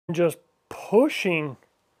just pushing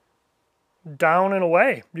down and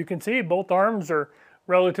away. You can see both arms are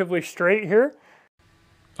relatively straight here.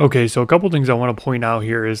 Okay, so a couple things I want to point out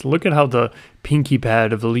here is look at how the pinky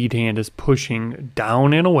pad of the lead hand is pushing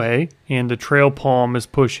down and away, and the trail palm is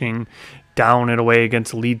pushing down and away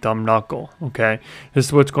against the lead thumb knuckle. Okay, this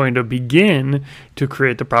is what's going to begin to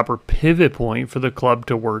create the proper pivot point for the club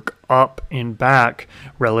to work up and back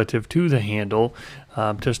relative to the handle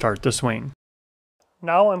to start the swing.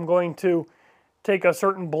 Now I'm going to take a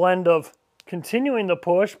certain blend of continuing the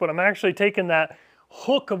push, but I'm actually taking that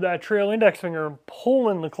hook of that trail index finger and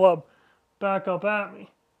pulling the club back up at me.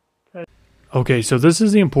 Okay, so this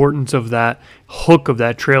is the importance of that hook of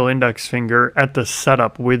that trail index finger at the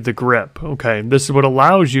setup with the grip. Okay, this is what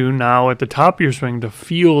allows you now at the top of your swing to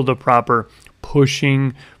feel the proper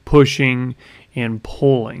pushing, and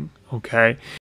pulling. Okay.